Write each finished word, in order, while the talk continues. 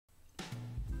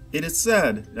It is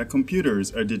said that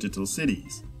computers are digital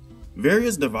cities,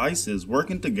 various devices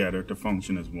working together to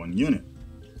function as one unit.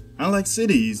 Unlike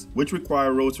cities, which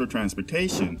require roads for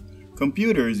transportation,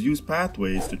 computers use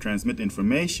pathways to transmit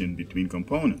information between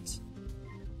components.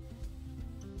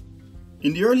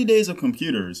 In the early days of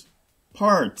computers,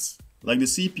 parts, like the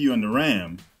CPU and the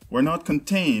RAM, were not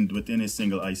contained within a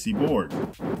single IC board.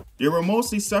 They were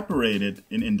mostly separated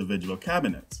in individual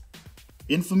cabinets.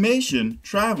 Information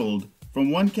traveled from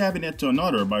one cabinet to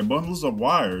another by bundles of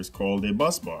wires called a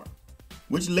busbar,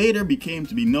 which later became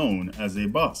to be known as a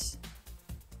bus.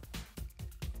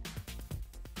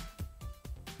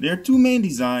 There are two main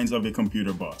designs of a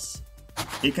computer bus.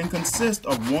 It can consist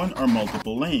of one or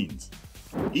multiple lanes.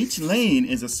 Each lane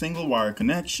is a single wire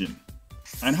connection,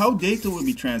 and how data will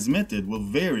be transmitted will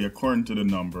vary according to the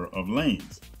number of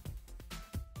lanes.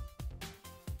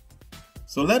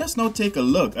 So let us now take a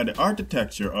look at the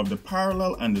architecture of the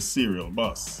parallel and the serial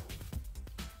bus.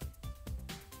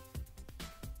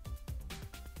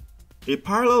 A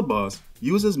parallel bus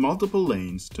uses multiple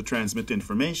lanes to transmit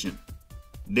information.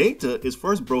 Data is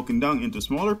first broken down into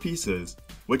smaller pieces,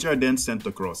 which are then sent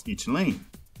across each lane.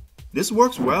 This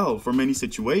works well for many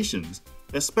situations,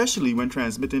 especially when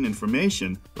transmitting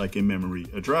information like a memory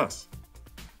address.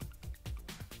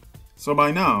 So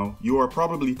by now, you are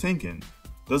probably thinking,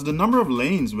 does the number of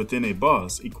lanes within a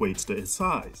bus equates to its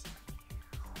size?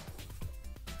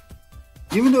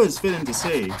 Even though it's fitting to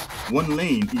say one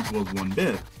lane equals one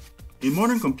bit, in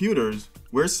modern computers,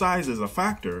 where size is a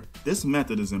factor, this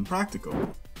method is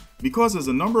impractical. Because as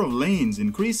the number of lanes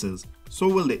increases, so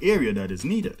will the area that is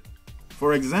needed.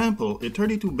 For example, a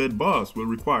 32-bit bus will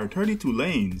require 32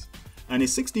 lanes, and a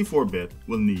 64-bit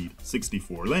will need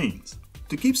 64 lanes.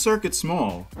 To keep circuits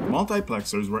small,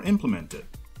 multiplexers were implemented.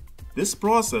 This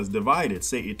process divided,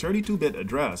 say, a 32-bit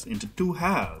address into two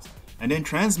halves and then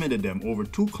transmitted them over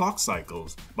 2 clock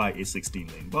cycles by a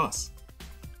 16-lane bus.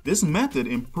 This method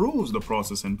improves the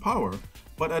processing power,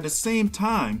 but at the same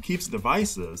time keeps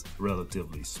devices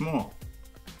relatively small.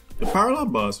 The parallel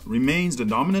bus remains the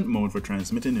dominant mode for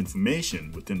transmitting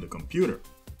information within the computer.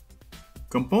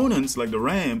 Components like the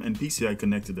RAM and PCI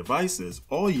connected devices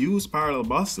all use parallel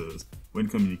buses when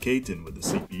communicating with the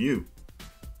CPU.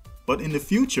 But in the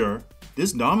future,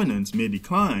 this dominance may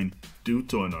decline due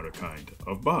to another kind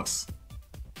of bus.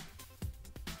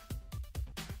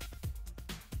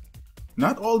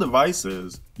 Not all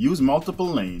devices use multiple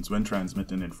lanes when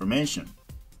transmitting information.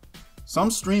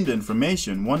 Some stream the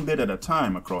information one bit at a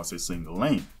time across a single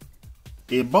lane.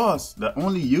 A bus that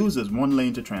only uses one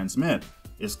lane to transmit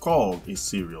is called a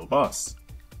serial bus.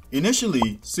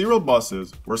 Initially, serial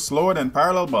buses were slower than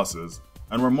parallel buses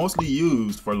and were mostly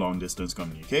used for long-distance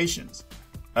communications.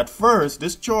 At first,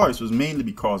 this choice was mainly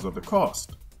because of the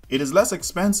cost. It is less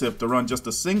expensive to run just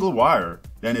a single wire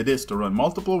than it is to run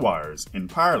multiple wires in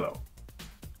parallel.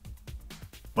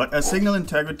 But as signal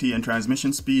integrity and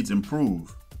transmission speeds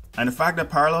improve, and the fact that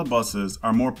parallel buses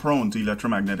are more prone to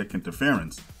electromagnetic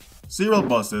interference, serial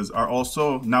buses are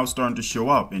also now starting to show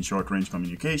up in short-range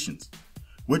communications,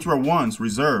 which were once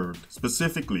reserved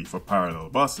specifically for parallel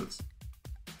buses.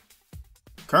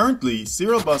 Currently,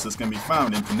 serial buses can be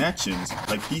found in connections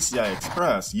like PCI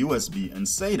Express, USB, and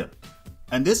SATA,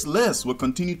 and this list will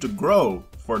continue to grow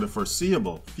for the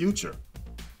foreseeable future.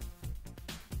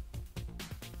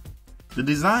 The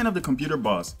design of the computer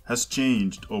bus has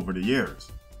changed over the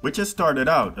years, which has started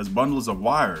out as bundles of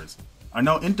wires, are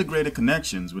now integrated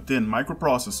connections within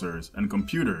microprocessors and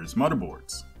computers'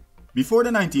 motherboards. Before the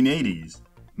 1980s,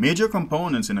 major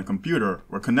components in a computer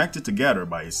were connected together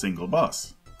by a single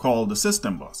bus, called the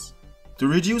system bus. To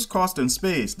reduce cost and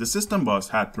space, the system bus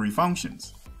had three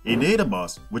functions: a data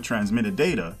bus, which transmitted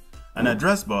data, an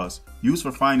address bus, used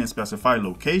for finding specified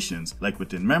locations like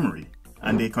within memory,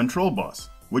 and a control bus,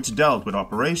 which dealt with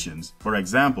operations, for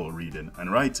example, reading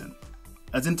and writing.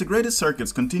 As integrated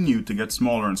circuits continued to get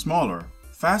smaller and smaller,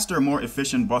 faster, more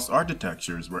efficient bus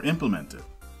architectures were implemented.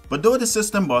 But though the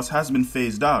system bus has been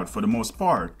phased out for the most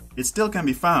part, it still can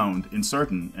be found in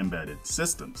certain embedded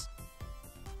systems.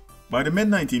 By the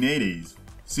mid-1980s,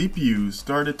 CPUs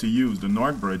started to use the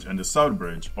North Bridge and the South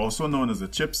Bridge, also known as a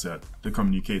chipset, to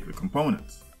communicate with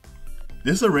components.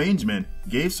 This arrangement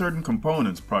gave certain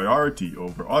components priority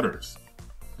over others.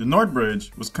 The North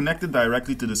Bridge was connected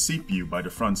directly to the CPU by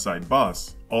the front-side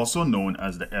bus, also known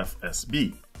as the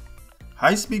FSB.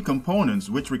 High-speed components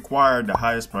which required the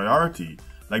highest priority,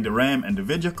 like the RAM and the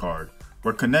video card,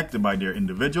 were connected by their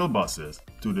individual buses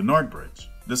to the North Bridge.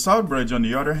 The South Bridge, on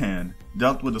the other hand,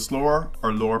 dealt with the slower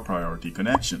or lower priority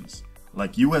connections,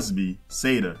 like USB,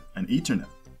 SATA, and Ethernet.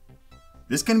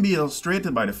 This can be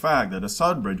illustrated by the fact that the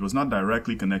south bridge was not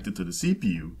directly connected to the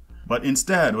CPU, but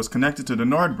instead was connected to the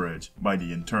north bridge by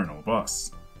the internal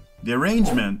bus. The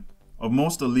arrangement, of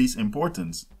most the least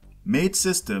importance, made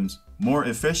systems more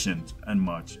efficient and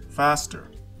much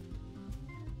faster.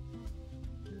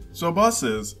 So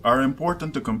buses are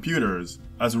important to computers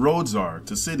as roads are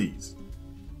to cities.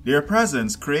 Their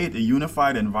presence creates a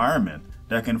unified environment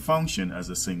that can function as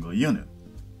a single unit.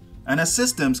 And as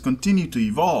systems continue to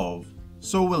evolve,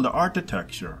 so will the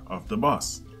architecture of the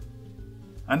bus.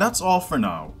 And that's all for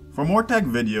now. For more tech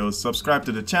videos, subscribe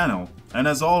to the channel, and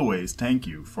as always, thank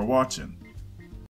you for watching.